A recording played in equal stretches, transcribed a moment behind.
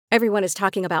Everyone is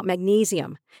talking about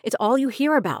magnesium. It's all you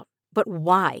hear about. But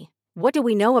why? What do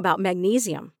we know about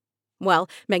magnesium? Well,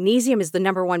 magnesium is the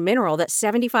number one mineral that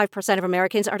 75% of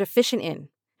Americans are deficient in.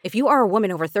 If you are a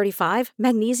woman over 35,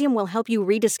 magnesium will help you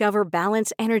rediscover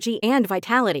balance, energy, and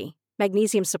vitality.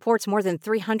 Magnesium supports more than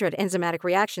 300 enzymatic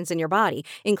reactions in your body,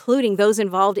 including those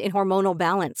involved in hormonal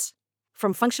balance.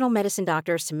 From functional medicine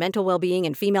doctors to mental well-being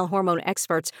and female hormone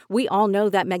experts, we all know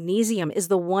that magnesium is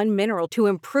the one mineral to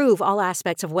improve all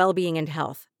aspects of well-being and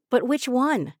health. But which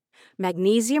one?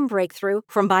 Magnesium Breakthrough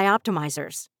from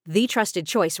Bioptimizers, the trusted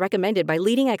choice recommended by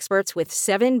leading experts with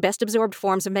 7 best-absorbed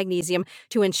forms of magnesium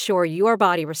to ensure your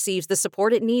body receives the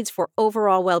support it needs for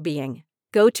overall well-being.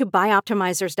 Go to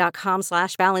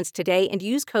bioptimizers.com/balance today and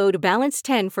use code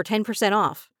BALANCE10 for 10%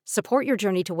 off. Support your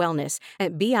journey to wellness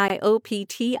at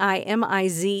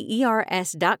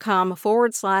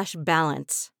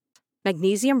bioptimizers.com/balance.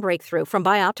 Magnesium Breakthrough from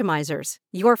Bioptimizers,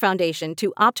 your foundation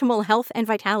to optimal health and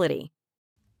vitality.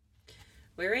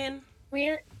 We're in.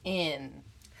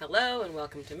 Hello and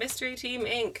welcome to Mystery Team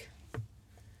Inc.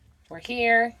 We're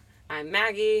here. I'm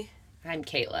Maggie. I'm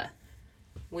Kayla.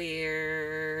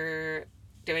 We're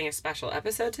doing a special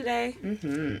episode today.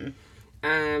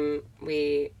 Mm-hmm.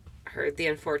 We heard the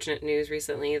unfortunate news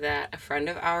recently that a friend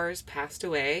of ours passed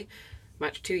away,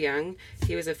 much too young.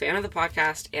 He was a fan of the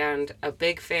podcast and a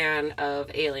big fan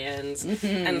of aliens.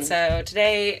 Mm-hmm. And so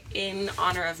today, in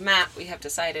honor of Matt, we have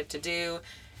decided to do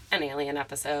an alien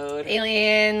episode.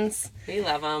 Aliens. We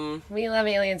love them. We love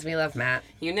aliens. We love Matt.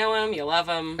 You know him. You love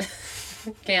him.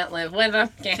 Can't live with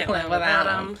them. Can't live without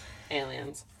them.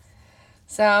 Aliens.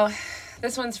 So,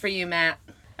 this one's for you, Matt.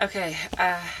 Okay.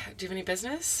 Do you have any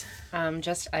business?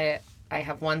 I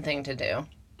have one thing to do.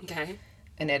 Okay.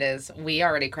 And it is, we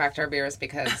already cracked our beers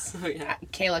because Oh, yeah.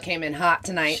 Kayla came in hot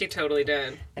tonight She totally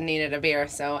did. and needed a beer.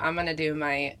 So, I'm going to do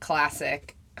my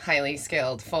classic, highly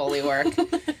skilled Foley work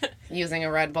using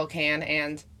a Red Bull can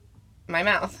and my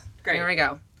mouth. Great. Here we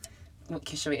go.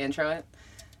 Should we intro it?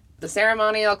 The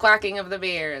ceremonial quacking of the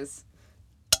beers.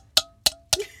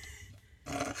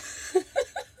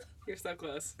 You're so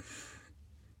close.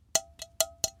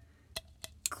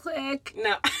 Click.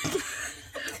 No.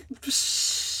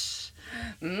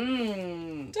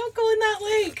 Mmm. Don't go in that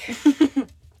lake.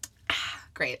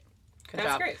 Great. Good That's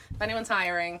job. great. If anyone's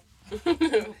hiring,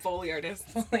 Foley artist.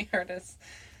 Foley artists.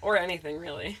 Or anything,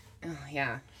 really. Oh,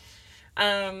 yeah.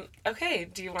 Okay.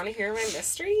 Do you want to hear my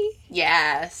mystery?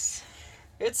 Yes.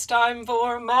 It's time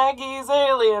for Maggie's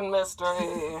Alien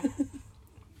Mystery.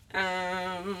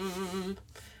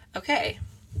 Okay.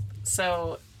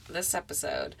 So, this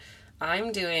episode,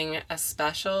 I'm doing a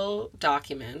special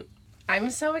document. I'm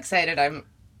so excited.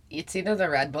 It's either the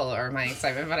Red Bull or my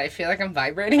excitement, but I feel like I'm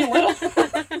vibrating a little.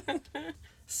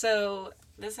 So,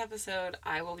 this episode,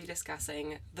 I will be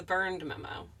discussing the Burned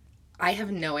Memo. I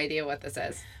have no idea what this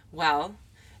is. Well,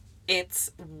 it's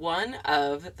one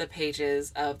of the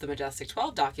pages of the Majestic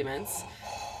 12 documents.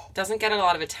 Doesn't get a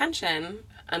lot of attention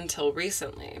until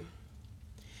recently.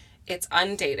 It's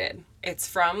undated. It's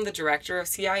from the director of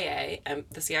the CIA,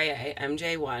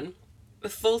 MJ1. The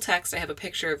full text, I have a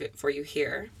picture of it for you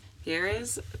here. Here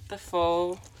is the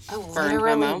full Burned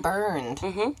Memo. burned.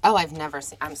 Mm-hmm. Oh, I've never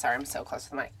seen. I'm sorry, I'm so close to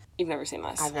the mic. You've never seen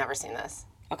this? I've never seen this.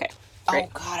 Okay, great. Oh,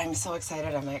 God, I'm so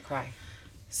excited. I might cry.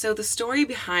 So the story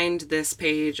behind this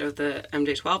page of the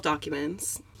MJ12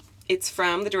 documents, it's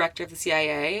from the director of the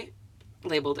CIA,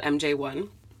 labeled MJ1,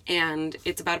 and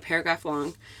it's about a paragraph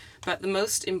long, but the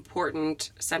most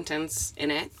important sentence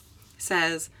in it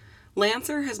says,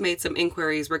 Lancer has made some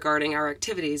inquiries regarding our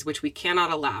activities which we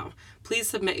cannot allow. Please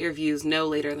submit your views no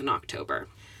later than October.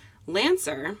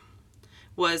 Lancer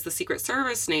was the Secret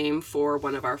Service name for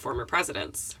one of our former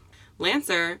presidents.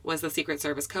 Lancer was the Secret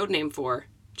Service code name for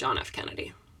John F.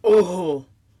 Kennedy. Oh.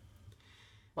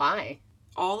 Why?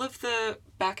 All of the,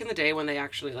 back in the day when they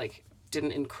actually,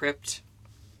 didn't encrypt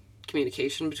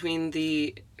communication between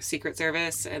the Secret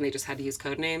Service and they just had to use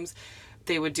code names,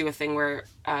 they would do a thing where,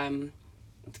 kind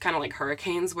of like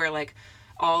hurricanes, where,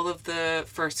 all of the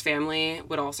first family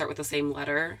would all start with the same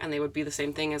letter and they would be the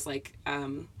same thing as,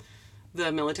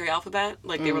 the military alphabet.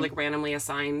 They were, randomly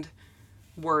assigned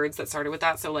words that started with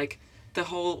that. So, the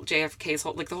whole JFK's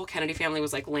whole, the whole Kennedy family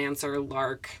was, Lancer,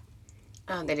 Lark.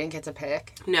 Oh, they didn't get to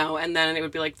pick? No, and then it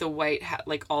would be,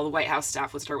 all the White House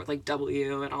staff would start with,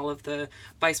 W, and all of the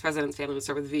vice president's family would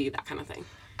start with V, that kind of thing.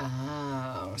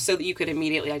 Oh. So that you could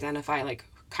immediately identify,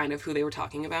 kind of who they were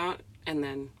talking about, and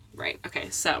then, right, okay,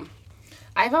 so.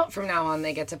 I vote from now on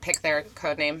they get to pick their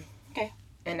code name. Okay.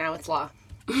 And now it's law.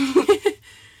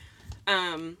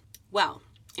 Well,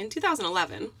 in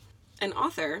 2011, an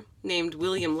author named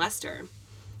William Lester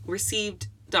received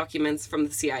documents from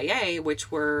the CIA,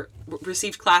 which were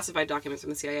received classified documents from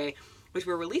the CIA, which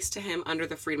were released to him under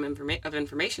the Freedom of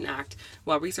Information Act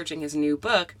while researching his new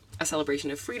book, A Celebration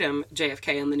of Freedom,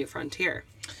 JFK and the New Frontier.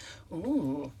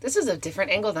 Ooh, this is a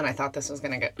different angle than I thought this was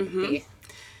going to be.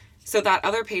 So that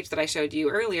other page that I showed you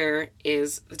earlier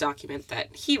is the document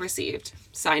that he received,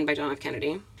 signed by John F.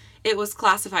 Kennedy. It was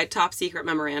classified top secret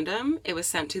memorandum. It was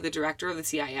sent to the director of the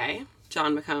CIA,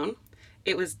 John McCone.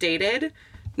 It was dated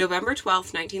November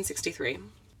 12th, 1963.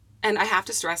 And I have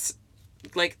to stress,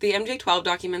 like, the MJ-12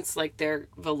 documents, like, their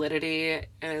validity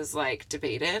is, like,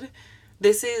 debated.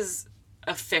 This is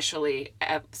officially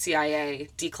CIA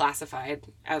declassified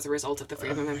as a result of the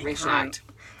Freedom of Information Act.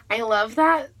 I love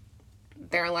that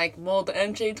they're like, well, the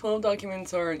MJ-12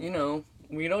 documents are, you know,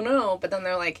 we don't know. But then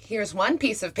they're like, here's one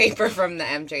piece of paper from the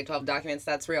MJ-12 documents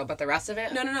that's real, but the rest of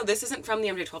it? No, this isn't from the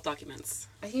MJ-12 documents.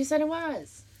 You said it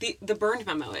was. The burned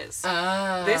memo is.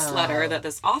 Oh. This letter that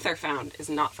this author found is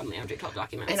not from the MJ-12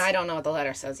 documents. And I don't know what the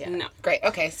letter says yet. No. Great.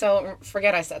 Okay, so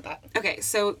forget I said that. Okay,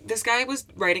 so this guy was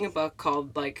writing a book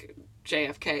called, like,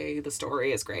 JFK, the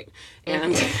story is great.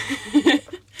 And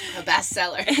a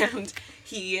bestseller. And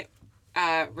he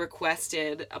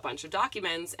requested a bunch of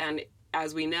documents, and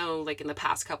as we know, like, in the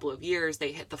past couple of years,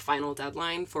 they hit the final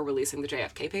deadline for releasing the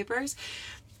JFK papers.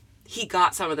 He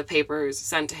got some of the papers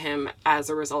sent to him as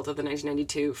a result of the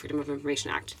 1992 Freedom of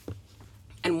Information Act.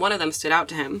 And one of them stood out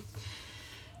to him.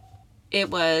 It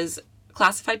was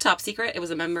classified top secret. It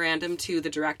was a memorandum to the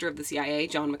director of the CIA,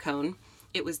 John McCone.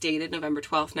 It was dated November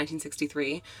 12th,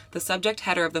 1963. The subject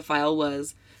header of the file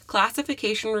was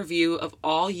Classification Review of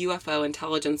All UFO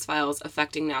Intelligence Files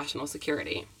Affecting National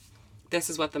Security. This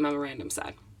is what the memorandum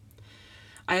said.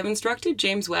 I have instructed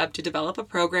James Webb to develop a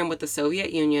program with the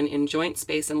Soviet Union in joint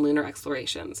space and lunar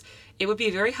explorations. It would be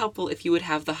very helpful if you would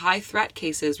have the high threat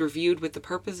cases reviewed with the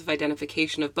purpose of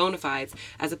identification of bona fides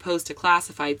as opposed to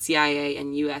classified CIA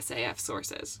and USAF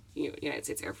sources, United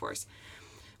States Air Force.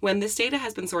 When this data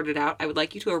has been sorted out, I would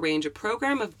like you to arrange a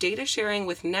program of data sharing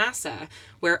with NASA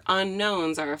where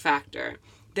unknowns are a factor.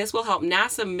 This will help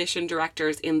NASA mission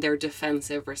directors in their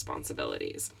defensive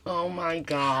responsibilities. Oh my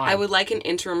God. I would like an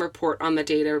interim report on the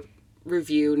data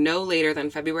review no later than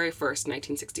February 1st,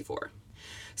 1964.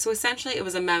 So essentially it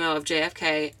was a memo of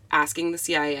JFK asking the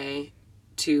CIA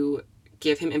to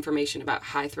give him information about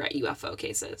high-threat UFO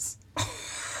cases.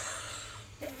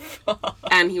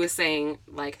 And he was saying,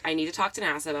 like, I need to talk to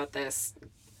NASA about this.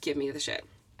 Give me the shit.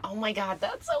 Oh my God,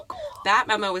 that's so cool. That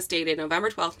memo was dated November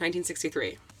 12th,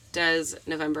 1963. Does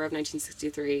November of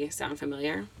 1963 sound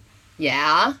familiar?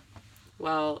 Yeah.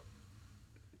 Well,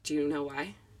 do you know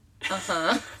why?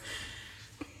 Uh-huh.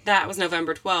 That was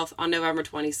November 12th. On November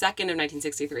 22nd of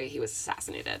 1963, he was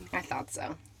assassinated. I thought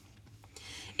so.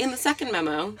 In the second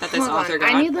memo that this Hold author on.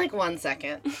 got... I need like 1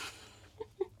 second.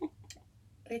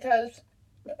 Because...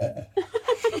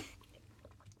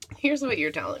 Here's what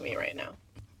you're telling me right now.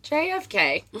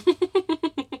 JFK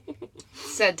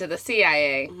said to the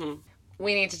CIA,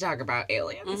 we need to talk about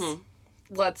aliens.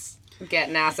 Let's get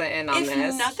NASA in on this.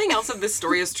 If nothing else of this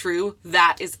story is true,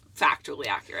 that is factually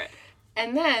accurate.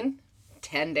 And then,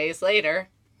 10 days later,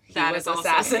 he That was is also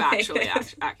assassinated.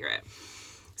 factually accurate.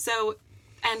 So,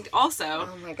 and also...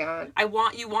 Oh my God.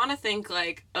 You want to think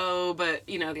like, oh, but,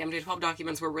 the MJ-12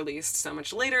 documents were released so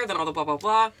much later than all the blah, blah,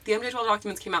 blah. The MJ-12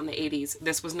 documents came out in the 80s.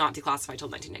 This was not declassified until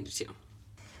 1992.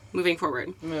 Moving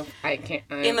forward. I can't...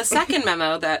 In the second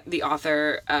memo that the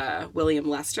author, William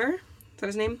Lester, is that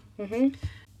his name?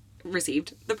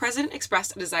 Received, the president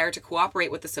expressed a desire to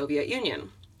cooperate with the Soviet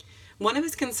Union. One of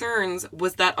his concerns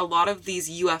was that a lot of these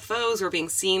UFOs were being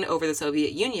seen over the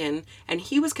Soviet Union, and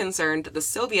he was concerned that the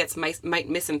Soviets might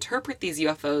misinterpret these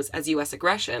UFOs as U.S.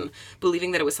 aggression,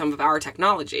 believing that it was some of our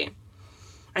technology.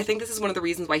 I think this is one of the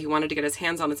reasons why he wanted to get his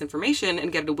hands on this information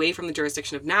and get it away from the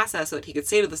jurisdiction of NASA so that he could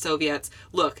say to the Soviets,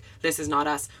 look, this is not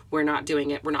us, we're not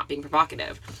doing it, we're not being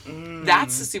provocative.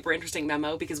 That's a super interesting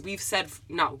memo because we've said,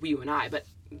 not you and I, but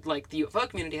like the UFO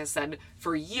community has said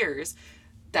for years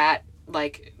that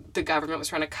like the government was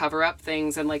trying to cover up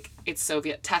things and like it's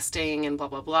Soviet testing and blah,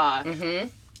 blah, blah.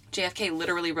 JFK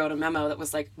literally wrote a memo that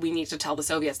was like, we need to tell the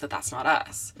Soviets that that's not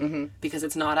us because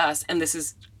it's not us. And this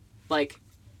is like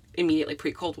immediately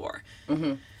pre-Cold War.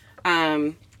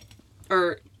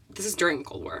 Or this is during the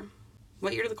Cold War.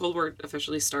 What year did the Cold War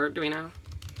officially start? Do we know?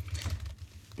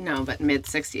 No, but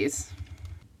mid-60s.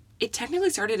 It technically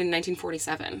started in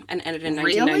 1947 and ended in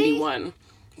Really? 1991.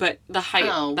 But the height,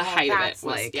 Oh, the well, height of it that's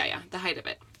was, like- the height of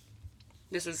it.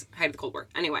 This is height of the Cold War.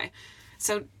 Anyway,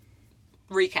 so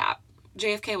recap.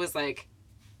 JFK was like,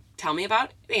 tell me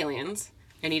about aliens.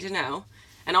 I need to know.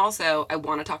 And also, I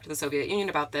want to talk to the Soviet Union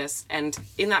about this. And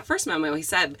in that first memo, he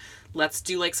said, let's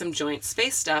do like some joint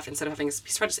space stuff instead of having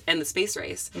he's trying to end the space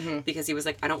race. Because he was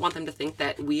like, I don't want them to think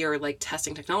that we are like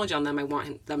testing technology on them. I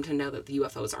want them to know that the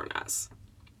UFOs aren't us.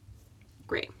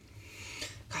 Great.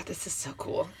 God, this is so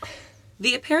cool.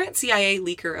 The apparent CIA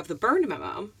leaker of the burned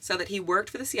memo said that he worked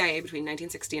for the CIA between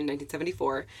 1960 and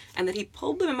 1974, and that he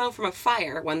pulled the memo from a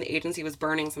fire when the agency was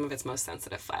burning some of its most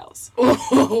sensitive files.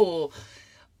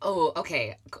 Oh,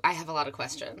 okay. I have a lot of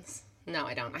questions. No,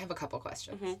 I don't. I have a couple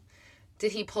questions.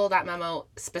 Did he pull that memo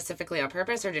specifically on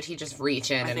purpose, or did he just reach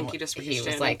in? I think he just reached in. He was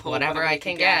and like, pulled whatever I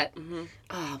can get.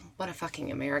 Oh, What a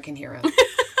fucking American hero.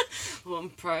 I'm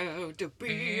proud to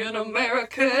be an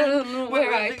American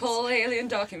where I pull alien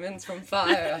documents from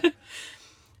fire.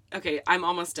 Okay, I'm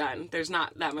almost done. There's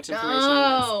not that much information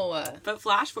on this. No. But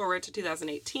flash forward to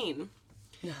 2018,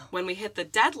 No. when we hit the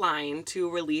deadline to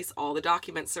release all the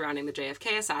documents surrounding the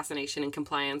JFK assassination in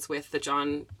compliance with the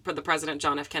President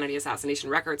John F. Kennedy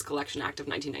Assassination Records Collection Act of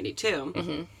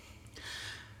 1992.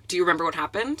 Do you remember what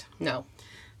happened? No.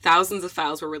 Thousands of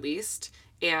files were released,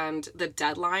 and the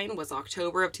deadline was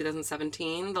October of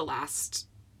 2017. The last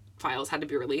files had to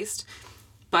be released.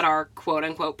 But our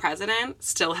quote-unquote president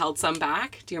still held some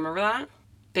back. Do you remember that?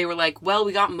 They were like, well,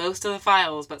 we got most of the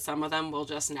files, but some of them we'll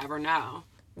just never know.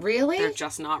 Really? They're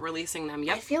just not releasing them.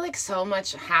 Yep. I feel like so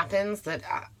much happens that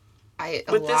a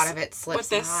lot of it slips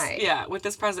by. Yeah, with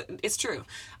this president, it's true.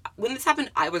 When this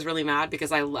happened, I was really mad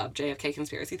because I love JFK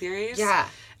conspiracy theories. Yeah.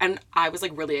 And I was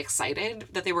like really excited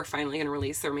that they were finally going to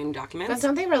release the remaining documents. But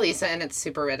don't they release it and it's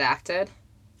super redacted?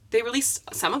 They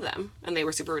released some of them, and they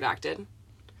were super redacted.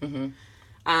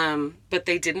 But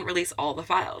they didn't release all the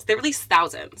files. They released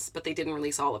thousands, but they didn't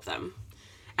release all of them.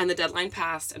 And the deadline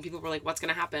passed, and people were like, what's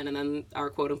going to happen? And then our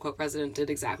quote-unquote president did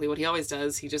exactly what he always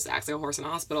does. He just acts like a horse in a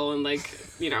hospital and, like,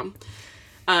 you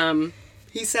know.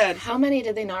 He said... How many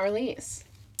did they not release?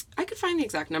 I could find the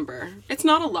exact number. It's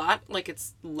not a lot. Like,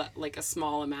 it's like a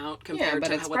small amount compared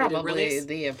to it's what they did probably release.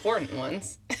 the important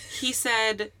ones. He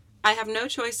said, I have no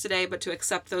choice today but to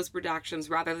accept those redactions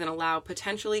rather than allow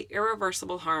potentially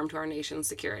irreversible harm to our nation's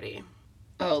security.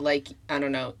 Oh, like, I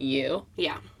don't know, you?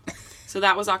 Yeah. So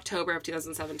that was October of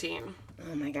 2017.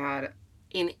 Oh my god.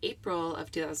 In April of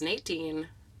 2018,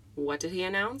 what did he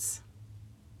announce?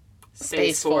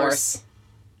 Space Force.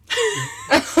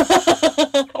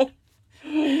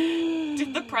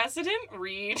 Did the president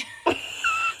read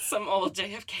some old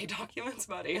JFK documents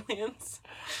about aliens?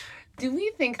 Do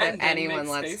we think that And then anyone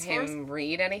make lets Space him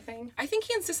read anything? I think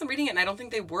he insists on reading it, and I don't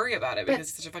think they worry about it because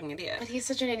he's such a fucking idiot. But he's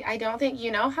such an idiot. I don't think, you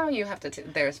know how you have to,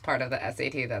 there's part of the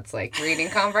SAT that's like reading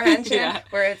comprehension, Yeah.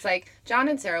 where it's like, John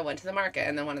and Sarah went to the market,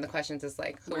 and then one of the questions is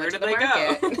like, who Where went to did the they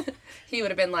go? market? He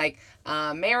would have been like,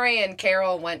 Mary and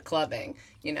Carol went clubbing,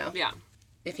 you know? Yeah.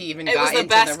 If he even It got was the into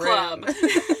best the room.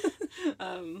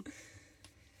 club.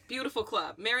 Beautiful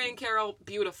club. Mary and Carol,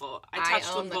 beautiful. I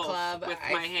touched own them the both club. with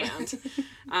my hand.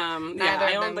 Neither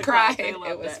I of owned them the cried. club. They loved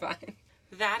It was fine.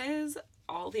 That is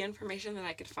all the information that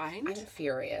I could find. I'm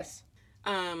furious.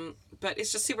 But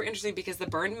it's just super interesting because the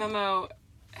Byrne memo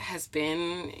has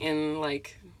been in,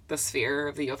 like, the sphere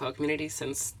of the UFO community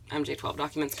since MJ-12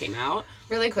 documents came out.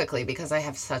 Really quickly, because I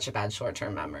have such a bad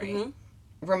short-term memory.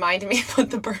 Remind me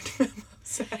what the Byrne memo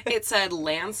said. It said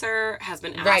Lancer has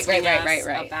been asking us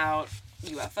about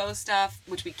UFO stuff,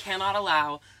 which we cannot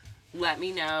allow. Let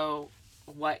me know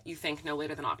what you think no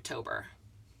later than October.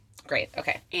 Great,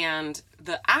 okay. And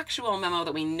the actual memo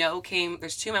that we know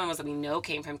there's two memos that we know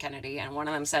came from Kennedy, and one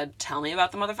of them said, tell me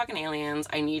about the motherfucking aliens.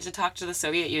 I need to talk to the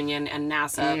Soviet Union and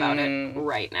NASA about it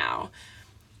right now.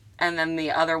 And then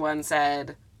the other one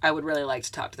said, I would really like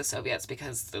to talk to the Soviets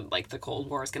because the Cold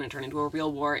War is going to turn into a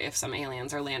real war if some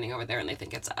aliens are landing over there and they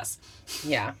think it's us.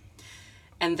 Yeah.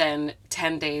 And then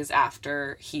 10 days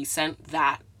after he sent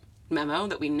that memo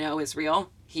that we know is real,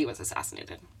 he was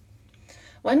assassinated.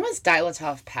 When was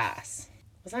Dyatlov Pass?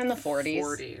 Was that in the 40s?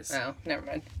 40s. Oh, never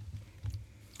mind.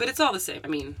 But it's all the same. I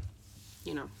mean,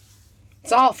 you know.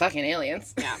 It's all fucking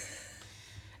aliens. Yeah.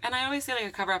 And I always say, like,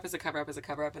 a cover-up is a cover-up is a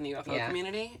cover-up in the UFO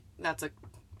community. That's a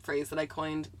phrase that I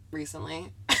coined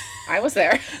recently. I was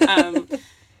there.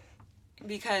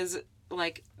 Because,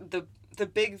 like, the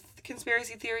big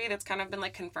conspiracy theory that's kind of been,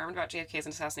 like, confirmed about JFK's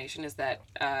assassination is that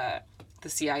the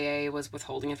CIA was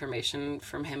withholding information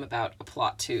from him about a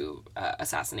plot to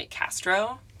assassinate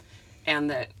Castro, and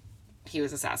that he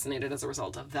was assassinated as a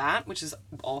result of that, which is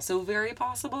also very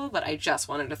possible, but I just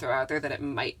wanted to throw out there that it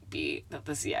might be that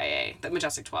the CIA, that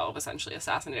Majestic 12 essentially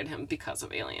assassinated him because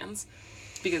of aliens,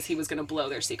 because he was going to blow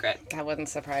their secret. That wouldn't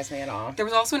surprise me at all. There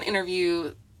was also an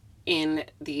interview in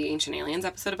the Ancient Aliens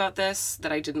episode about this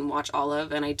that I didn't watch all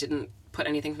of, and I didn't put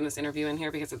anything from this interview in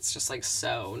here because it's just, like,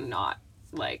 so not,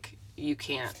 like, you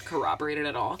can't corroborate it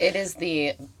at all. It is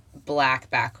the black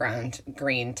background,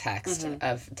 green text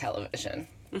of television.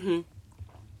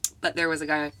 But there was a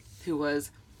guy who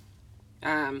was,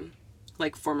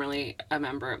 like, formerly a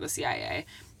member of the CIA,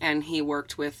 and he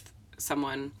worked with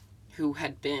someone who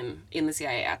had been in the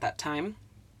CIA at that time.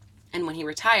 And when he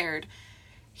retired,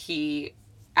 he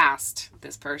asked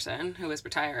this person who was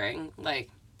retiring, like,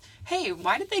 hey,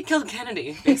 why did they kill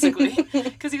Kennedy, basically?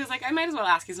 Because he was like, I might as well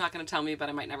ask. He's not going to tell me, but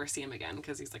I might never see him again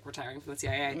because he's, like, retiring from the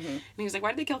CIA. And he was like, why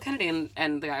did they kill Kennedy?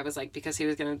 And the guy was like, because he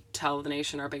was going to tell the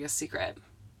nation our biggest secret.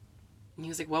 And he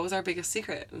was like, what was our biggest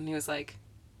secret? And he was like,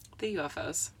 the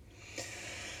UFOs.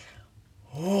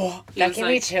 Oh, that gave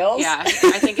me chills. Yeah,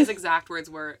 I think his exact words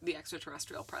were the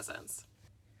extraterrestrial presence.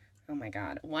 Oh my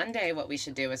God. One day what we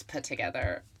should do is put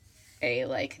together a,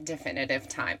 like, definitive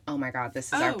time. Oh my God,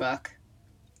 this is our book.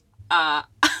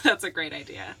 That's a great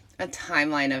idea. A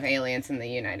timeline of aliens in the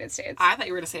United States. I thought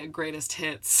you were going to say a greatest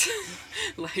hits.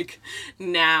 Like,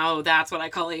 now that's what I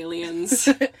call aliens.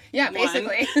 Yeah,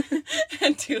 basically.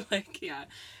 And do, like, yeah,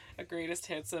 a greatest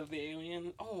hits of the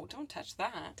alien. Oh, don't touch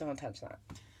that. Don't touch that.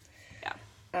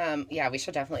 Yeah. Yeah, we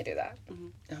should definitely do that.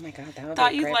 Oh my God, that would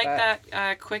Thought be a you'd great like book.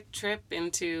 that quick trip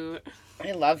into...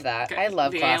 I love that. I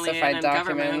love the classified alien and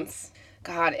documents.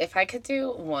 God, if I could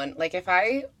do one, like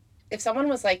if someone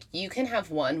was like, you can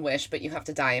have one wish, but you have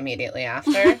to die immediately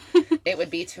after, it would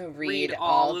be to read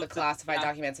all of the classified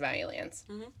documents about aliens.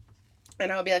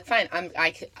 And I would be like, fine,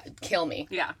 kill me.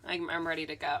 Yeah, I'm ready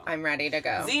to go. I'm ready to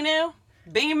go. Xenu,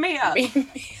 beam me up. Beam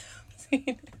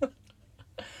me up.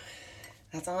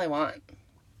 That's all I want.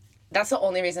 That's the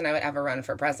only reason I would ever run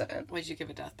for president. Would you give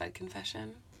a deathbed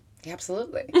confession? Yeah,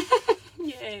 absolutely.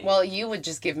 Yay. Well, you would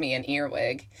just give me an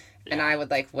earwig, and I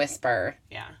would, like, whisper.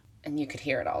 Yeah. And you could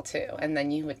hear it all too. And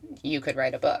then you could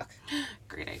write a book.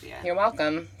 Great idea. You're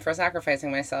welcome for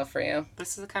sacrificing myself for you.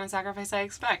 This is the kind of sacrifice I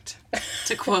expect.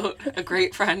 To quote a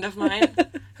great friend of mine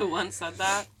who once said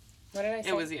that. What did I say?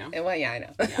 It was you. Well, yeah, I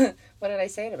know. Yeah. What did I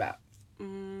say it about?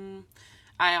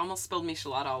 I almost spilled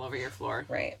Michelada all over your floor.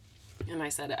 Right. And I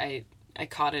said I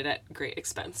caught it at great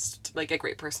expense, like at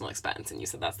great personal expense. And you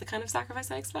said that's the kind of sacrifice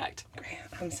I expect. Great.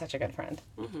 I'm such a good friend.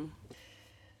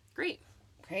 Great.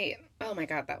 Great. Oh my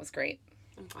God, that was great.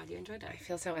 I'm glad you enjoyed it. I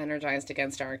feel so energized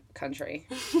against our country.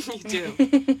 You do.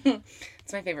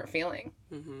 It's my favorite feeling.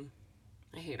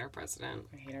 I hate our president.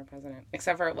 I hate our president.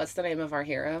 Except for, what's the name of our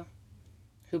hero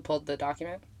who pulled the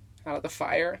document out of the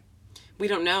fire? We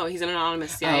don't know. He's an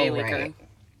anonymous CIA Right.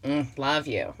 leaker. Love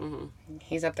you.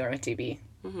 He's up there with DB.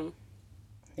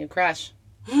 New crush.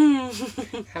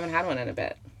 Haven't had one in a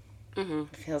bit.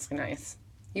 It feels nice.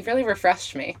 You've really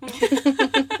refreshed me.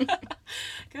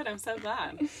 Good, I'm so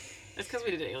glad. It's because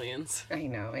we did aliens. I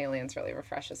know. Aliens really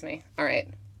refreshes me. All right.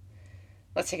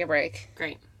 Let's take a break.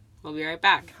 Great. We'll be right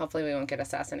back. Hopefully we won't get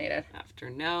assassinated. After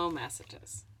no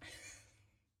messages.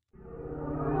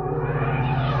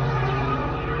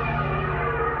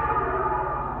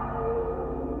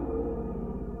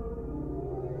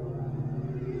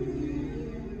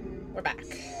 We're back.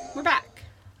 We're back.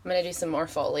 I'm going to do some more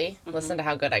Foley. Listen to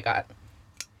how good I got.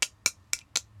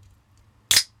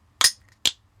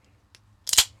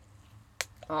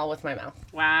 All with my mouth.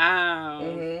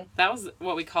 Wow. That was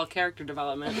what we call character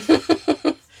development.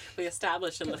 We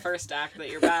established in the first act that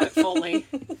you're bad at Foley.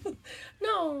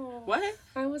 No. What?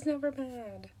 I was never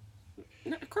bad.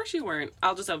 No, of course you weren't.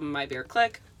 I'll just open my beer.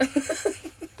 Click. That's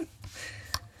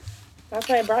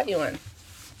why I brought you one.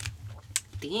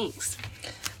 Thanks.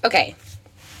 Okay.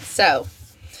 So,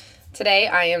 today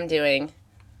I am doing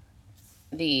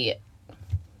the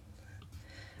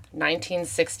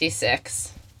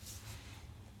 1966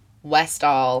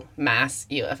 Westall mass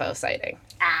UFO sighting.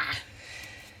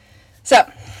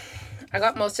 So, I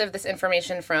got most of this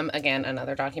information from, again,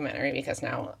 another documentary because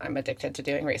now I'm addicted to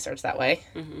doing research that way.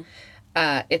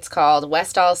 It's called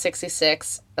Westall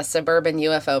 66, A Suburban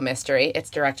UFO Mystery.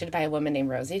 It's directed by a woman named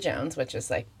Rosie Jones, which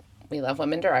is like, we love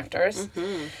women directors.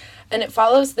 And it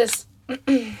follows this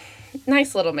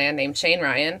nice little man named Shane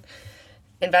Ryan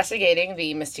investigating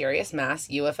the mysterious mass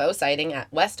UFO sighting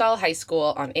at Westall High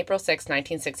School on April 6,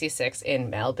 1966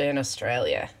 in Melbourne,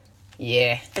 Australia.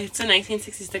 Yeah. It's a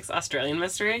 1966 Australian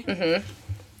mystery.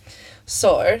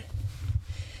 So,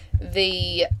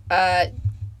 the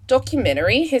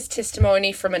documentary, his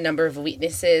testimony from a number of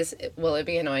witnesses. Will it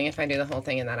be annoying if I do the whole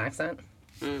thing in that accent?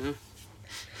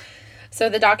 So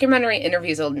the documentary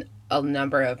interviews a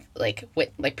number of like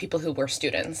people who were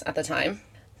students at the time.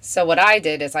 So what I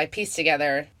did is I pieced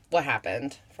together what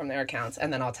happened from their accounts,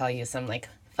 and then I'll tell you some like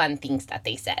fun things that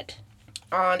they said.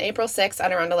 On April 6th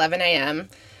at around 11 a.m.,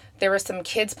 there were some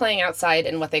kids playing outside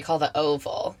in what they call the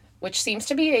oval, which seems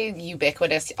to be a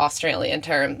ubiquitous Australian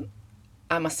term.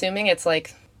 I'm assuming it's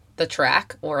like the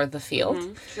track or the field.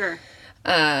 Mm-hmm. Sure.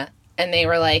 And they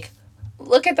were like,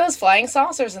 look at those flying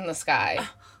saucers in the sky.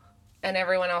 And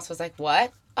everyone else was like,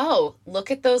 what? Oh,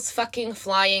 look at those fucking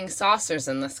flying saucers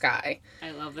in the sky.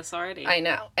 I love this already. I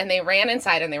know. And they ran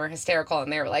inside and they were hysterical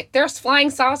and they were like, there's flying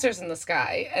saucers in the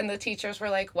sky. And the teachers were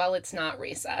like, well, it's not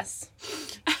recess.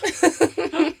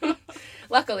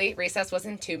 Luckily, recess was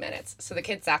in 2 minutes. So the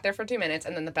kids sat there for 2 minutes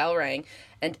and then the bell rang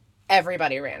and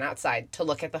everybody ran outside to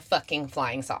look at the fucking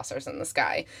flying saucers in the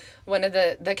sky. One of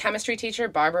the chemistry teacher,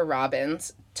 Barbara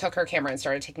Robbins, took her camera and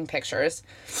started taking pictures.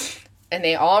 And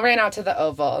they all ran out to the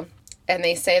oval. And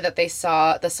they say that they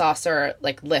saw the saucer,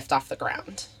 like, lift off the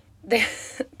ground.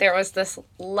 There was this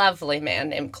lovely man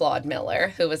named Claude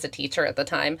Miller, who was a teacher at the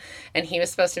time. And he was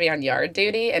supposed to be on yard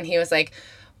duty. And he was like,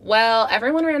 well,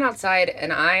 everyone ran outside.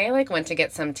 And I, like, went to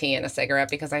get some tea and a cigarette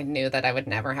because I knew that I would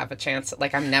never have a chance.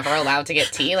 Like, I'm never allowed to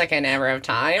get tea. Like, I never have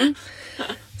time.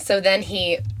 So then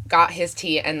he got his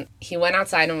tea and he went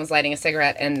outside and was lighting a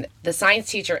cigarette, and the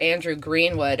science teacher, Andrew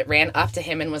Greenwood, ran up to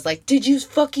him and was like, did you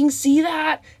fucking see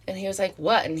that? And he was like,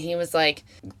 what? And he was like,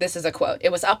 this is a quote,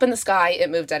 it was up in the sky, it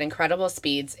moved at incredible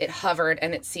speeds, it hovered,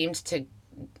 and then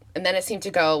it seemed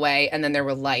to go away, and then there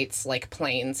were lights like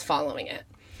planes following it.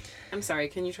 I'm sorry,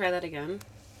 can you try that again?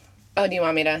 Oh, do you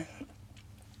want me to?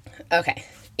 Okay.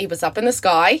 It was up in the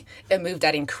sky, it moved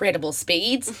at incredible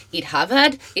speeds, it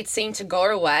hovered, it seemed to go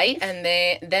away, and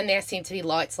then there seemed to be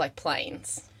lights like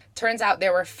planes. Turns out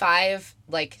there were 5,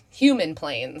 like, human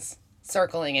planes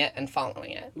circling it and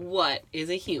following it. What is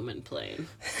a human plane?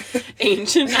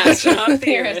 Ancient astronaut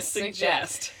theorists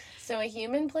suggest. So a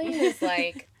human plane is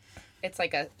like, it's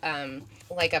like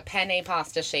a penne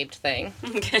pasta shaped thing.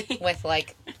 Okay. With,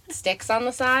 like, sticks on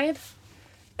the side.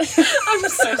 I'm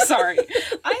so sorry.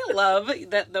 I love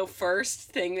that the first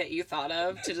thing that you thought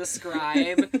of to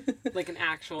describe like an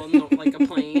actual, like a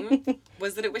plane,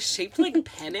 was that it was shaped like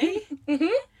penne.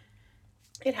 Mm-hmm.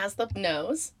 It has the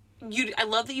nose. I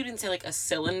love that you didn't say like a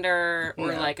cylinder or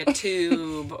like a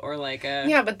tube or like a...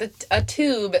 Yeah, but a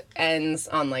tube ends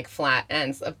on like flat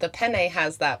ends. The penne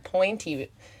has that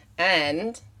pointy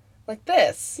end like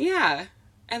this. Yeah.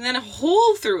 And then a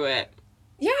hole through it.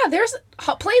 Yeah,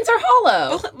 planes are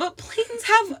hollow. But planes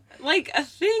have, like, a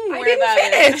thing where I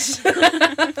didn't finish.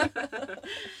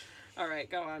 All right,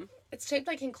 go on. It's shaped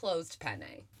like enclosed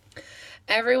penne.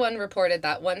 Everyone reported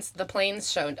that once the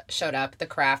planes showed up, the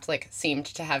craft, like, seemed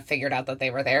to have figured out that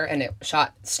they were there, and it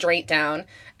shot straight down,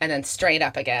 and then straight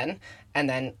up again, and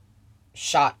then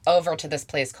shot over to this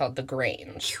place called the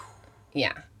Grange.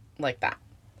 Yeah, like that.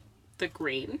 The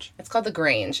Grange? It's called the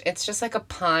Grange. It's just like a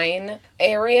pine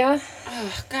area.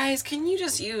 Ugh, guys, can you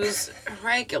just use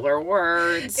regular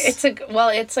words? It's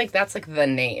like that's like the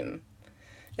name.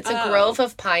 It's a grove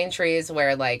of pine trees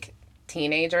where like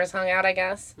teenagers hung out, I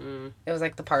guess. It was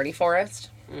like the party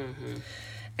forest. Mm-hmm.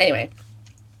 Anyway,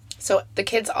 so the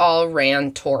kids all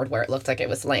ran toward where it looked like it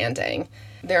was landing.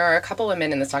 There are a couple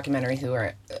women in this documentary who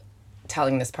are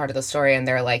telling this part of the story, and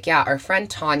they're like, yeah, our friend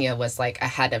Tanya was like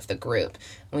ahead of the group.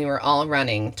 We were all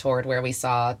running toward where we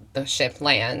saw the ship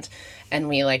land, and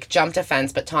we like jumped a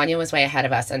fence, but Tanya was way ahead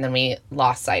of us, and then we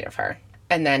lost sight of her.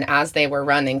 And then as they were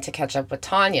running to catch up with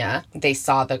Tanya, they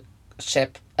saw the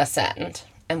ship ascend.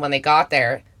 And when they got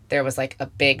there, there was like a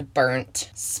big burnt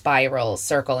spiral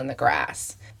circle in the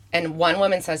grass. And one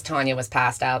woman says Tanya was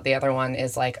passed out. The other one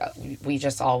is like, we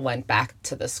just all went back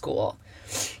to the school.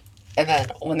 And then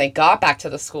when they got back to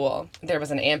the school, there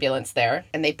was an ambulance there.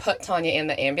 And they put Tanya in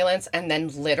the ambulance and then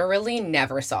literally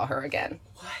never saw her again.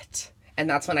 What? And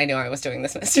that's when I knew I was doing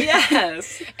this mystery.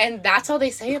 Yes. And that's all they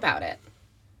say about it.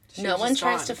 No one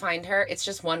tries gone. to find her. It's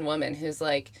just one woman who's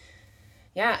like,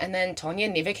 yeah, and then Tanya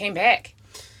never came back.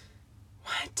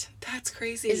 What? That's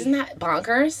crazy. Isn't that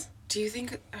bonkers? Do you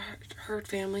think her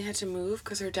family had to move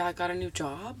because her dad got a new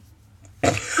job?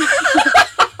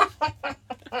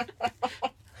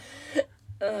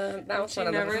 That was one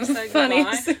of never the said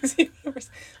funniest goodbye? things you've ever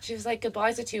said. She was like,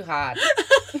 goodbyes are too hard.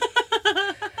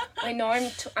 I know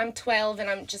I'm 12 and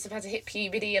I'm just about to hit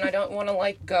puberty and I don't want to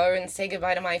like go and say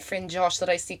goodbye to my friend Josh that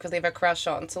I secretly have a crush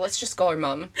on. So let's just go,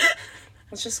 Mum.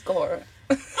 Let's just go.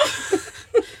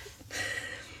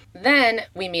 Then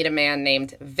we meet a man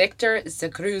named Victor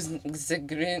Zagruz.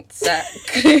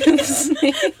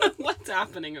 What's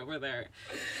happening over there?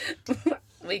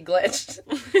 We glitched.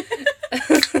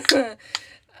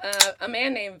 A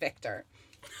man named Victor.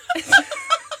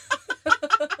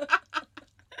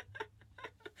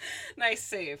 Nice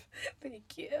save.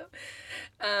 Thank you.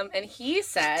 And he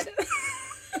said...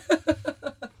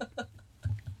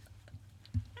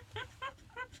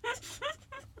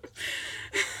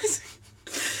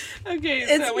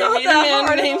 Okay, It's so we not meet a that man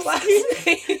hard of a named last Skeet.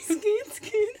 name. Skeet,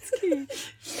 Skeet, Skeet.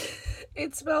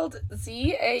 It's spelled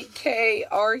Zakruzny.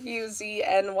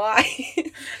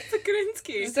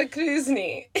 Zakrinsky.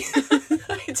 Zakruzny.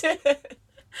 I did it.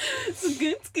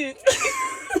 Skeet, Skeet.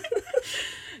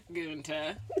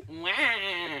 Gunta. Wah.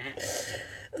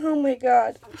 Oh my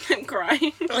god. I'm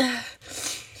crying.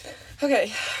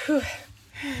 Okay. Whew.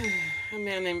 A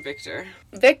man named Victor.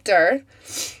 Victor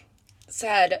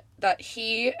said that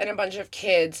he and a bunch of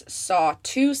kids saw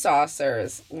 2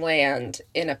 saucers land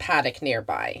in a paddock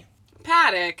nearby.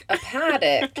 Paddock. A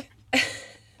paddock.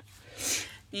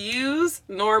 Use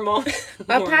normal.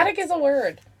 A paddock is a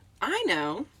word. I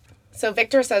know. So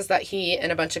Victor says that he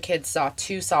and a bunch of kids saw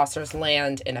 2 saucers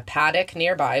land in a paddock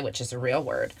nearby, which is a real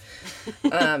word.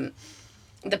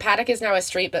 The paddock is now a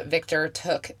street, but Victor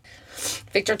took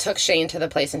Shane to the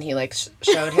place and he like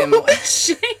showed him.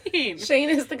 Shane. Shane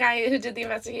is the guy who did the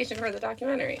investigation for the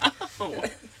documentary. Oh.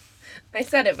 I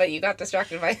said it, but you got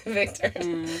distracted by Victor.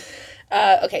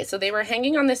 Okay, so they were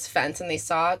hanging on this fence and they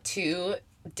saw 2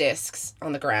 discs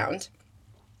on the ground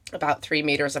about 3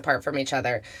 meters apart from each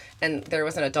other. And there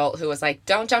was an adult who was like,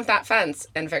 "Don't jump that fence."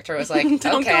 And Victor was like,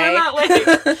 Don't "Okay." go in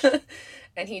that lake.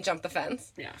 And he jumped the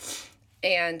fence. Yeah.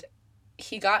 And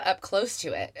he got up close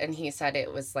to it and he said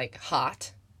it was like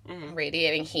hot,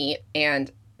 radiating heat,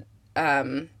 and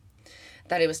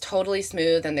that it was totally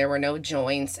smooth and there were no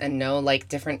joints and no like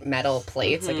different metal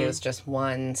plates. Like it was just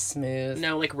one smooth.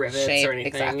 No like rivets shape. or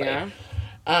anything. Exactly. Yeah.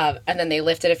 And then they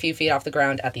lifted a few feet off the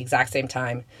ground at the exact same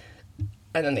time.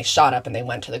 And then they shot up and they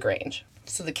went to the Grange.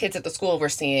 So the kids at the school were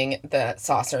seeing the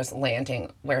saucers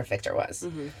landing where Victor was.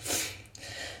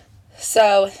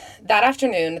 So that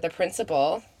afternoon, the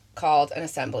principal called an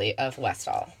assembly of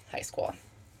Westall High School.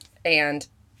 And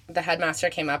the headmaster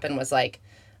came up and was like,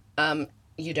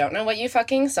 you don't know what you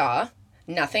fucking saw.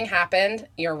 Nothing happened.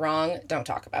 You're wrong. Don't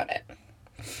talk about it.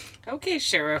 Okay,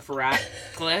 Sheriff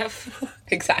Ratcliffe.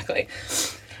 Exactly.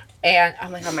 And, oh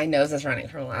my God, my nose is running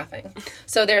from laughing.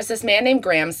 So there's this man named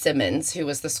Graham Simmons, who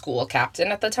was the school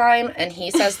captain at the time, and he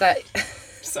says that...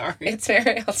 Sorry. It's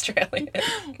very Australian.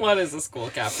 What is a school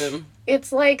captain?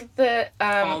 It's like the...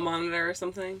 Hall monitor or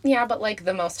something? Yeah, but like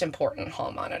the most important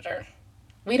hall monitor.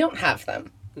 We don't have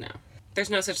them. No. There's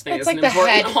no such thing It's as like an the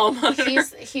important head... hall monitor.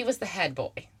 He was the head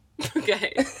boy.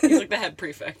 Okay. He's like the head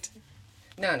prefect.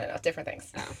 No, different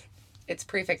things. Oh. It's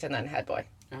prefect and then head boy.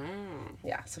 Oh.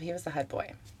 Yeah, so he was the head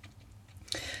boy.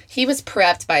 He was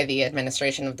prepped by the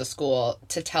administration of the school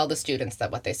to tell the students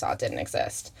that what they saw didn't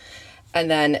exist.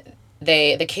 And then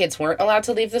the kids weren't allowed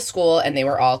to leave the school and they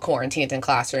were all quarantined in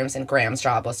classrooms, and Graham's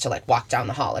job was to like walk down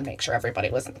the hall and make sure everybody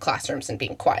was in the classrooms and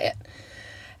being quiet.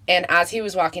 And as he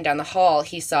was walking down the hall,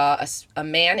 he saw a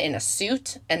man in a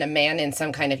suit and a man in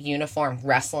some kind of uniform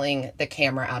wrestling the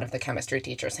camera out of the chemistry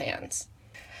teacher's hands.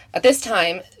 At this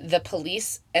time, the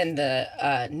police and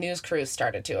the news crews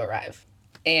started to arrive.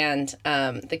 And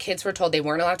the kids were told they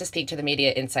weren't allowed to speak to the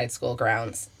media inside school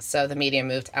grounds. So the media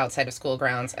moved outside of school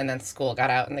grounds, and then school got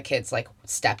out, and the kids, like,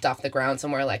 stepped off the grounds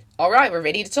and were like, all right, we're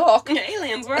ready to talk.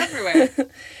 Aliens were everywhere.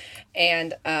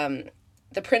 And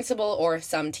the principal or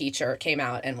some teacher came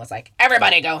out and was like,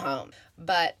 everybody go home.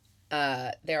 But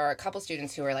there are a couple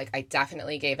students who were like, I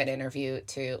definitely gave an interview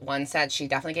to... One said she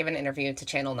definitely gave an interview to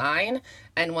Channel 9,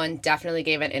 and one definitely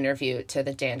gave an interview to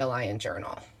the Dandelion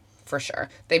Journal. For sure.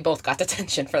 They both got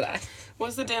detention for that.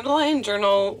 Was the Dandelion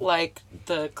Journal like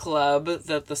the club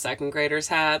that the second graders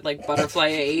had, like Butterfly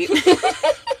 8?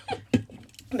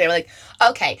 They were like,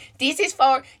 okay, this is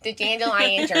for the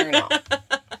Dandelion Journal.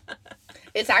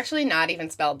 It's actually not even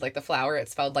spelled like the flower.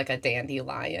 It's spelled like a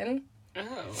dandelion.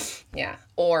 Oh. Yeah.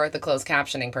 Or the closed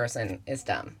captioning person is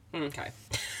dumb. Okay.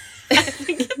 I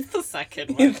think it's the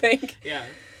second one. You think? Yeah.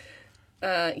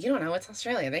 You don't know. It's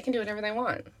Australia. They can do whatever they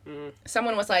want.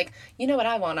 Someone was like, you know what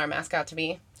I want our mascot to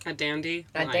be? A dandy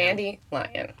lion. Dandy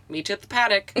lion. Meet you at the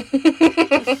paddock.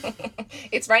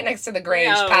 It's right next to the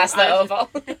Grange, past the oval.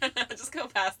 Just go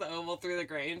past the oval through the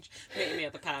Grange. Meet me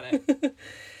at the paddock.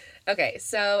 Okay,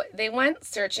 so they went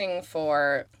searching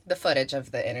for the footage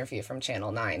of the interview from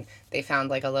Channel 9. They found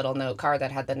like a little note card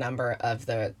that had the number of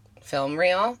the film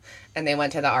reel, and they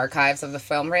went to the archives of the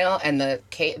film reel, and the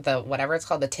whatever it's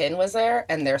called, the tin was there,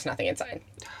 and there's nothing inside.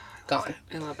 Gone.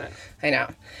 I love it. I know.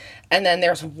 And then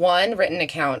there's one written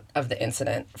account of the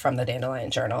incident from the Dandelion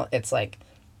Journal. It's like,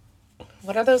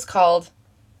 what are those called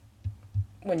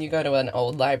when you go to an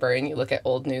old library and you look at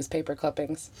old newspaper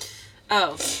clippings?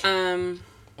 Oh,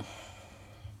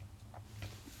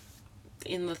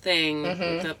 in the thing with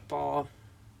the ball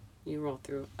you roll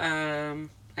through.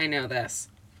 I know this.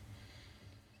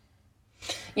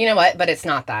 You know what? But it's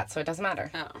not that, so it doesn't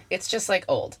matter. Oh. It's just, like,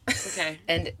 old. Okay.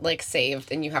 And, like,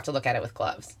 saved, and you have to look at it with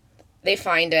gloves. They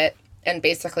find it, and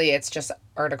basically it's just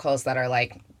articles that are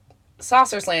like,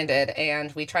 saucers landed,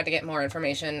 and we tried to get more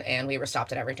information, and we were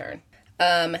stopped at every turn.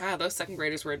 Wow, those second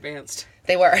graders were advanced.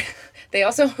 They were. They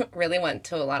also really went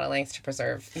to a lot of lengths to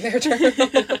preserve their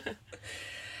journal.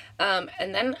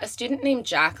 And then a student named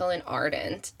Jacqueline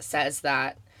Ardent says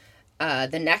that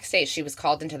the next day she was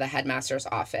called into the headmaster's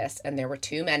office, and there were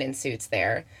two men in suits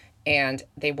there, and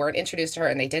they weren't introduced to her,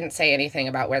 and they didn't say anything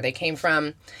about where they came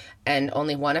from, and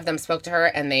only one of them spoke to her,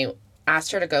 and they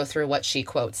asked her to go through what she,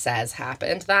 quote, says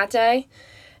happened that day.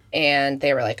 And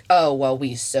they were like, oh, well,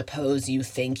 we suppose you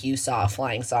think you saw a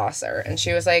flying saucer. And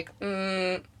she was like,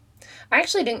 I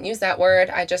actually didn't use that word.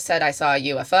 I just said I saw a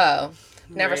UFO.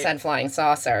 Never said flying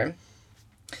saucer.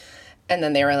 And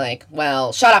then they were like,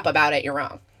 well, shut up about it. You're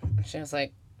wrong. She was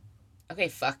like, okay,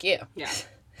 fuck you. Yeah.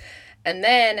 And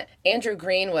then Andrew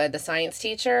Greenwood, the science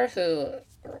teacher, who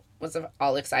was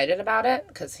all excited about it,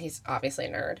 because he's obviously a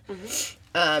nerd,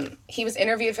 he was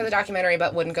interviewed for the documentary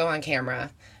but wouldn't go on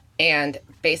camera. And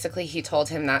basically he told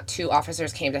him that two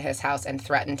officers came to his house and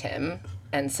threatened him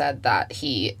and said that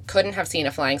he couldn't have seen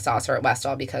a flying saucer at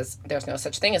Westall because there's no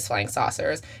such thing as flying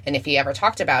saucers. And if he ever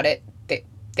talked about it,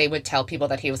 they would tell people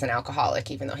that he was an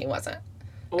alcoholic even though he wasn't.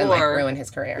 And, like, ruin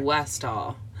his career.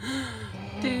 Westall.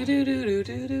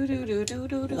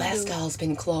 Westall's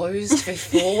been closed for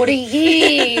 40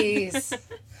 years.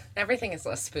 Everything is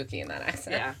less spooky in that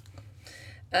accent.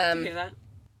 Yeah. You hear that?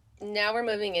 Now we're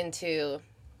moving into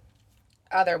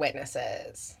other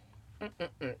witnesses.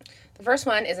 The first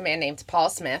one is a man named Paul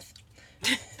Smith.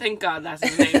 Thank God that's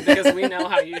his name, because we know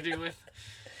how you do with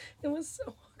It was so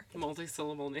hard.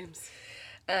 multi-syllable names.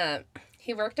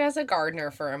 He worked as a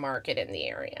gardener for a market in the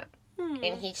area.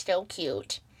 And he's so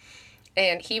cute.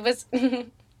 And he was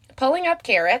pulling up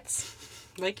carrots.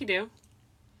 Like you do.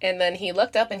 And then he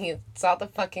looked up and he saw the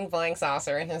fucking flying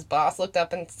saucer. And his boss looked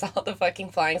up and saw the fucking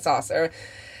flying saucer.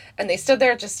 And they stood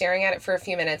there just staring at it for a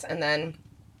few minutes. And then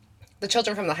the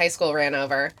children from the high school ran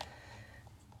over.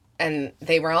 And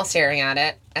they were all staring at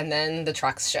it. And then the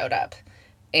trucks showed up.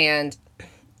 And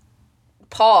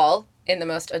Paul, in the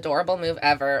most adorable move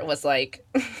ever, was like,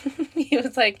 he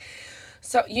was like,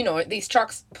 so, you know, these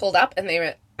trucks pulled up and they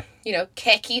were, you know,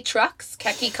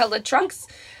 khaki-colored trucks,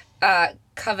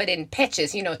 covered in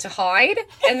pitches, you know, to hide.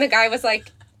 And the guy was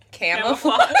like,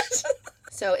 camouflage.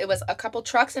 So it was a couple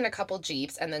trucks and a couple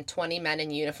Jeeps, and then 20 men in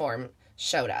uniform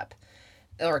showed up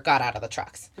or got out of the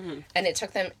trucks. And it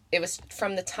took them, it was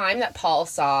from the time that Paul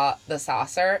saw the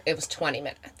saucer, it was 20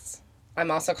 minutes.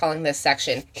 I'm also calling this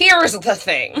section, here's the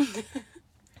thing.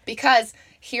 Because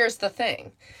here's the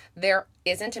thing. There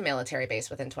isn't a military base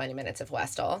within 20 minutes of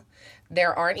Westall.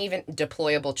 There aren't even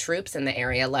deployable troops in the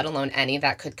area, let alone any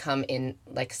that could come in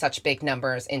like such big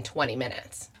numbers in 20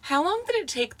 minutes. How long did it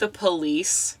take the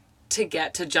police to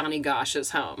get to Johnny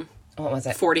Gosh's home? What was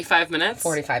it? 45 minutes?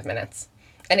 45 minutes.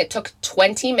 And it took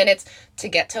 20 minutes to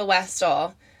get to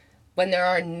Westall when there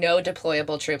are no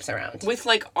deployable troops around. With,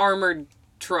 like, armored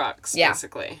trucks,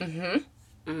 basically.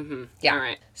 Yeah. All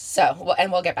right. So,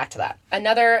 and we'll get back to that.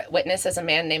 Another witness is a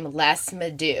man named Les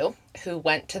Madu, who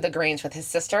went to the Grange with his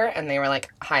sister, and they were,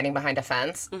 like, hiding behind a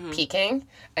fence, peeking.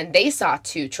 And they saw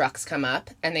two trucks come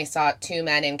up, and they saw two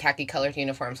men in khaki-colored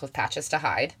uniforms with patches to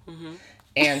hide.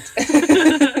 And,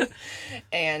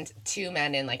 and two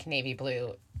men in, like, navy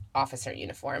blue officer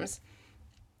uniforms.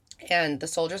 And the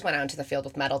soldiers went out into the field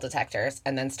with metal detectors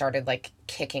and then started, like,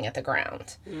 kicking at the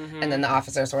ground. And then the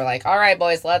officers were like, all right,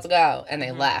 boys, let's go. And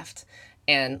they left.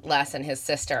 And Les and his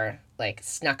sister, like,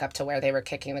 snuck up to where they were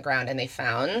kicking the ground. And they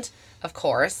found, of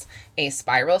course, a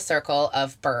spiral circle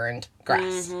of burned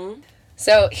grass.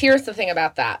 So here's the thing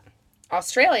about that.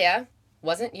 Australia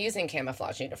wasn't using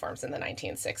camouflage uniforms in the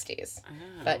 1960s.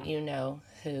 But you know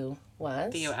who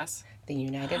was? The U.S.? The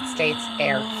United States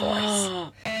Air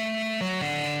Force.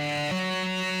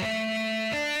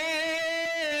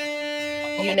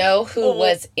 You know who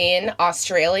was in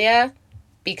Australia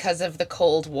because of the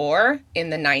Cold War in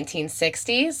the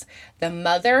 1960s? The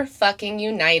motherfucking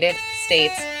United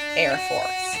States Air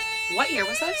Force. What year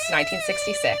was this?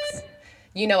 1966.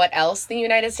 You know what else the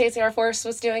United States Air Force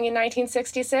was doing in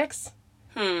 1966?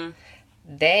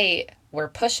 They were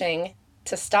pushing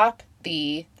to stop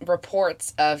the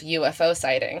reports of UFO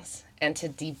sightings and to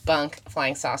debunk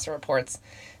flying saucer reports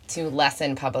to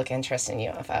lessen public interest in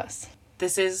UFOs.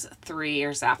 This is 3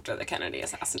 years after the Kennedy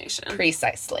assassination.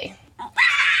 Precisely.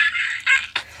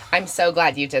 I'm so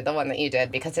glad you did the one that you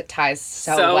did because it ties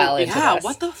so well into this. Yeah,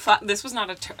 what the fuck? This was not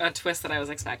a twist that I was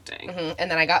expecting.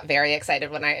 And then I got very excited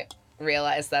when I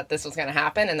realize that this was going to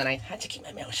happen, and then I had to keep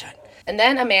my mouth shut. And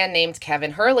then a man named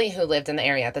Kevin Hurley, who lived in the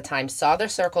area at the time, saw the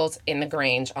circles in the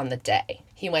Grange on the day.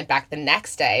 He went back the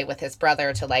next day with his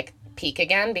brother to, like, peek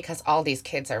again, because all these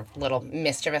kids are little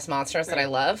mischievous monsters that I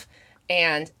love.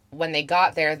 And when they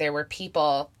got there, there were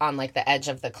people on, like, the edge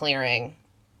of the clearing,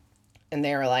 and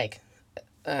they were like,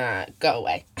 go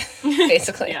away,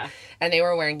 basically. Yeah. And they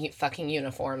were wearing fucking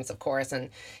uniforms, of course. And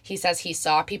he says he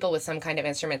saw people with some kind of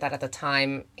instrument that at the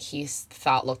time he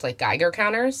thought looked like Geiger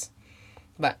counters.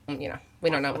 But, you know, we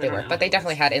don't know what they were. But they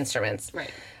definitely had instruments. Right.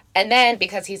 And then,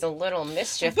 because he's a little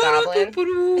mischief goblin,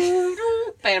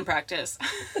 band practice.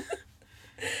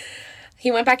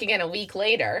 he went back again a week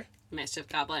later. Mischief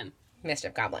goblin.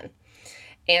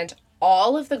 And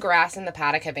all of the grass in the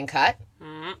paddock had been cut.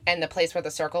 Mm-hmm. And the place where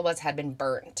the circle was had been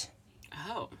burnt.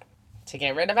 Oh. To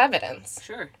get rid of evidence.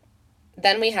 Sure.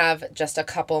 Then we have just a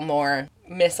couple more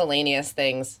miscellaneous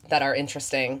things that are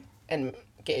interesting and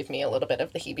gave me a little bit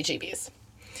of the heebie-jeebies.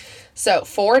 So,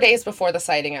 4 days before the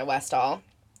sighting at Westall,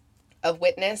 a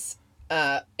witness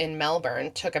in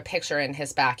Melbourne took a picture in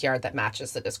his backyard that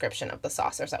matches the description of the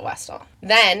saucers at Westall.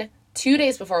 Then, 2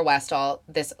 days before Westall,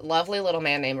 this lovely little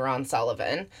man named Ron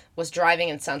Sullivan was driving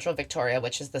in central Victoria,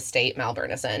 which is the state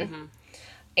Melbourne is in, mm-hmm.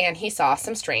 and he saw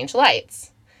some strange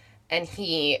lights. And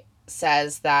he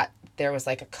says that there was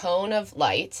like a cone of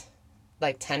light,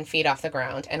 like 10 feet off the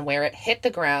ground, and where it hit the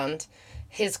ground,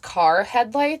 his car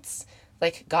headlights,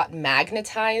 like, got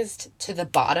magnetized to the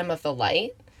bottom of the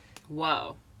light.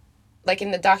 Whoa. Like,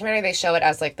 in the documentary, they show it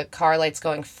as, like, the car lights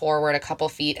going forward a couple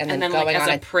feet and then going like, as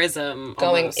on a prism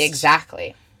going almost.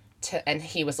 Exactly. And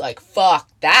he was like, fuck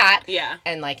that. Yeah.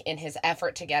 And, like, in his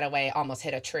effort to get away, almost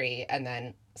hit a tree and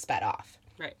then sped off.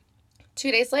 Right.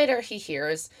 2 days later, he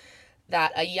hears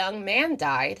that a young man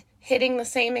died hitting the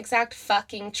same exact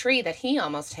fucking tree that he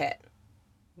almost hit.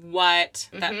 What?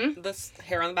 Mm-hmm. This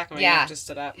hair on the back of my neck just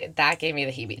stood up. That gave me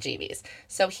the heebie-jeebies.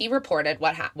 So he reported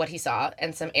what he saw,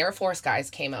 and some Air Force guys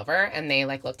came over, and they,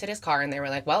 like, looked at his car, and they were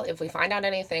like, well, if we find out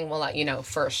anything, we'll let you know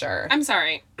for sure. I'm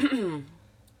sorry.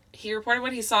 He reported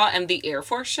what he saw, and the Air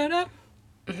Force showed up?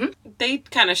 Mm-hmm. They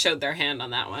kind of showed their hand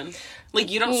on that one. Like,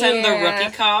 you don't send the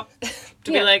rookie cop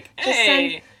to be like,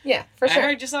 hey, for sure. I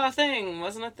heard you saw a thing.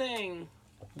 Wasn't a thing.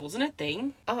 Wasn't a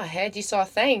thing? Oh, I heard you saw a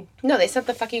thing. No, they sent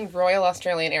the fucking Royal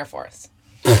Australian Air Force.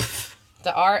 The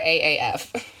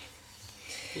RAAF.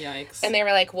 Yikes. And they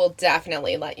were like, we'll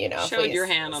definitely let you know Showed if we your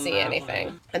hand on see that anything.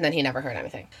 one. And then he never heard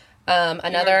anything. You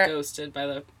Another... were ghosted by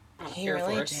the Air Force. He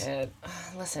really did.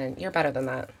 Listen, you're better than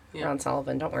that, Ron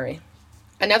Sullivan. Don't worry.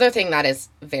 Another thing that is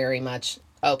very much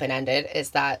open-ended is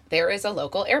that there is a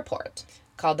local airport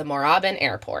called the Moorabbin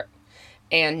Airport.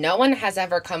 And no one has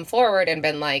ever come forward and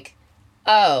been like,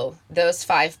 oh, those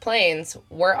 5 planes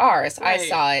were ours. Right. I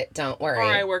saw it. Don't worry. Or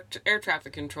I worked air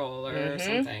traffic control or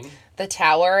something. The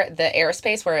tower, the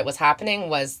airspace where it was happening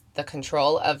was the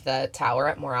control of the tower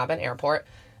at Moorabbin Airport.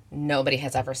 Nobody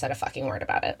has ever said a fucking word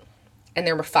about it. And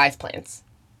there were 5 planes.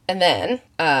 And then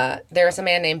there's a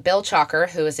man named Bill Chalker,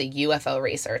 who is a UFO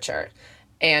researcher.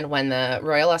 And when the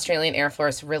Royal Australian Air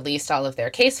Force released all of their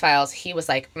case files, he was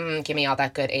like, give me all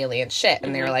that good alien shit.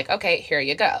 And they were like, okay, here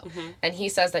you go. And he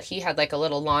says that he had, like, a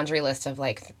little laundry list of,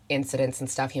 like, incidents and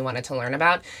stuff he wanted to learn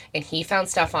about. And he found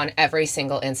stuff on every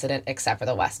single incident except for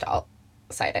the Westall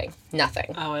sighting.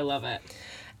 Nothing. Oh, I love it.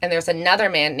 And there's another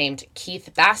man named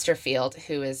Keith Basterfield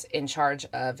who is in charge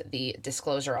of the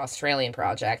Disclosure Australian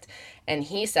project. And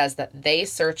he says that they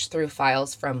searched through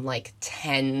files from, like,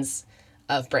 tens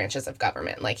of branches of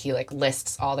government. Like, he, like,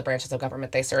 lists all the branches of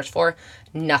government they searched for.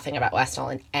 Nothing about Westall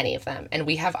in any of them. And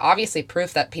we have obviously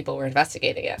proof that people were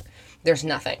investigating it. There's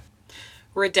nothing.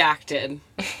 Redacted.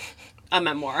 A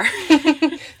memoir.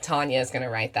 Tanya is going to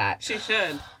write that. She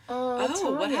should.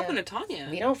 Oh, what happened to Tanya?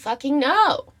 We don't fucking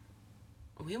know.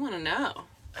 We want to know.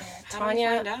 Tanya,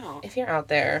 How do we find out? If you're out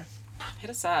there, hit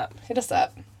us up.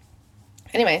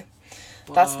 Anyway,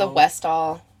 that's the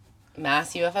Westall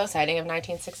mass UFO sighting of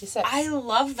 1966. I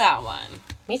love that one.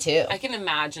 Me too. I can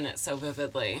imagine it so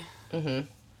vividly. Mm-hmm.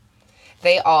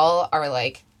 They all are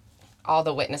like, all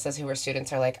the witnesses who were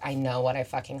students are like, I know what I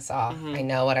fucking saw. Mm-hmm. I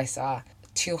know what I saw.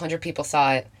 200 people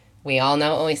saw it. We all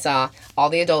know what we saw. All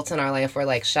the adults in our life were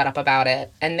like, shut up about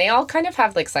it. And they all kind of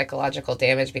have like psychological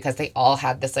damage because they all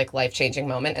had this like life-changing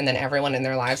moment. And then everyone in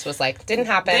their lives was like, didn't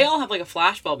happen. They all have like a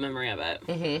flashbulb memory of it.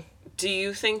 Mm-hmm. Do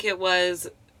you think it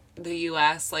was the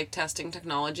U.S. like testing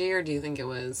technology, or do you think it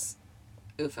was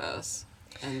UFOs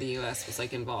and the U.S. was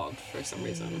like involved for some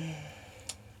reason?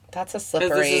 That's a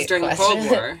slippery this is during question. the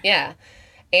Cold War. Yeah.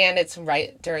 And it's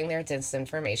right during their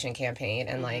disinformation campaign.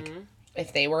 And like,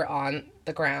 if they were on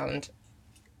the ground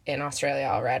in Australia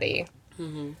already,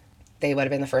 they would have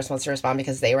been the first ones to respond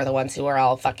because they were the ones who were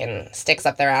all fucking sticks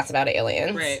up their ass about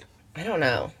aliens. Right. I don't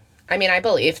know. I mean, I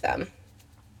believe them.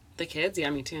 The kids? Yeah,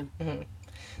 me too. Mm-hmm.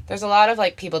 There's a lot of,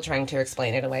 like, people trying to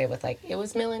explain it away with, like, it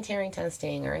was military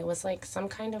testing, or it was, like, some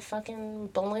kind of fucking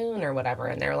balloon or whatever.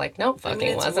 And they're like, nope, fucking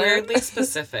it's wasn't. weirdly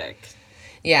specific.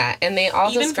 Yeah, and they all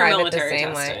Even describe for it the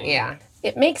same testing. way. Yeah.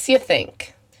 It makes you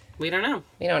think. We don't know.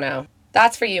 We don't know.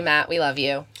 That's for you, Matt. We love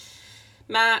you.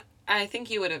 Matt, I think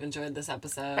you would have enjoyed this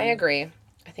episode. I agree.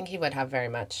 I think he would have very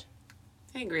much.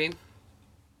 I agree.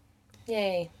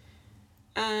 Yay.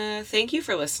 Thank you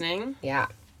for listening. Yeah.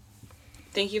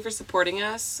 Thank you for supporting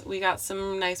us. We got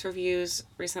some nice reviews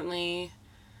recently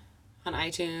on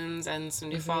iTunes and some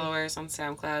new followers on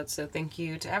SoundCloud. So thank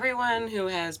you to everyone who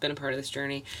has been a part of this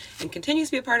journey and continues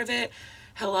to be a part of it.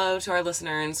 Hello to our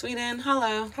listener in Sweden.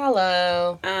 Hello.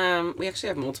 Hello. We actually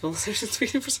have multiple listeners in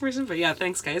Sweden for some reason, but yeah,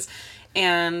 thanks guys.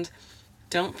 And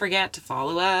don't forget to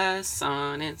follow us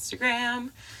on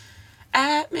Instagram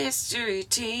at Mystery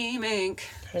Team Inc.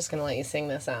 I'm just going to let you sing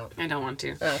this out. I don't want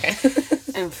to. Oh, okay.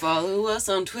 And follow us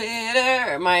on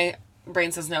Twitter. My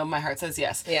brain says no, my heart says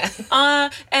yes. Yeah.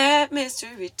 At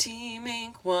Mystery Team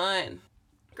Inc. 1.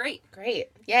 Great. Great.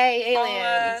 Yay, Follow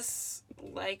aliens. us.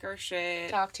 Like our shit.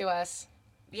 Talk to us.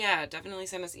 Yeah, definitely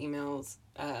send us emails.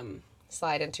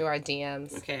 Slide into our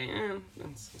DMs. Okay.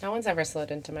 No one's ever slid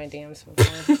into my DMs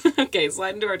before. Okay,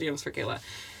 slide into our DMs for Kayla.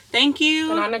 Thank you.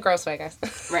 But not in a gross way, guys.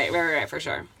 Right, for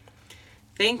sure.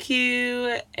 Thank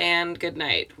you, and good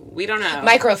night. We don't know.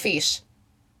 Microfiche.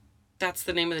 That's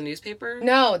the name of the newspaper?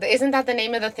 No, isn't that the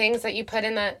name of the things that you put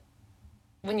in the...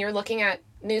 when you're looking at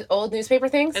old newspaper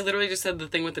things? I literally just said the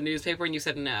thing with the newspaper, and you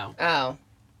said no. Oh.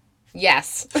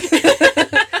 Yes.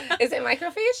 Is it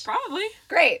microfiche? Probably.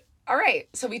 Great. All right.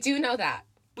 So we do know that.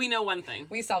 We know one thing.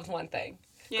 We solved one thing.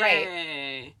 Yay.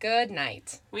 Great. Good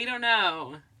night. We don't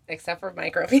know. Except for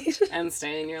microfiche. And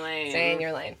stay in your lane. Stay in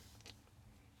your lane.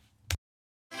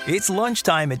 It's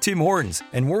lunchtime at Tim Hortons,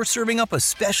 and we're serving up a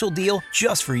special deal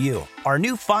just for you. Our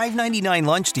new $5.99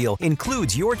 lunch deal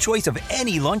includes your choice of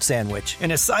any lunch sandwich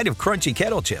and a side of crunchy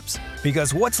kettle chips.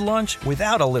 Because what's lunch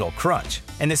without a little crunch?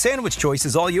 And the sandwich choice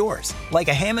is all yours, like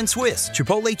a ham and Swiss,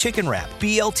 Chipotle chicken wrap,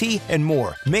 BLT, and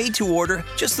more, made to order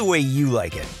just the way you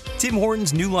like it. Tim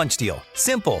Hortons' new lunch deal.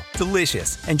 Simple,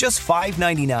 delicious, and just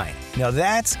 $5.99. Now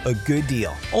that's a good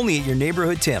deal. Only at your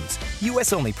neighborhood Tim's.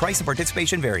 U.S. only. Price and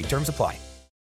participation vary. Terms apply.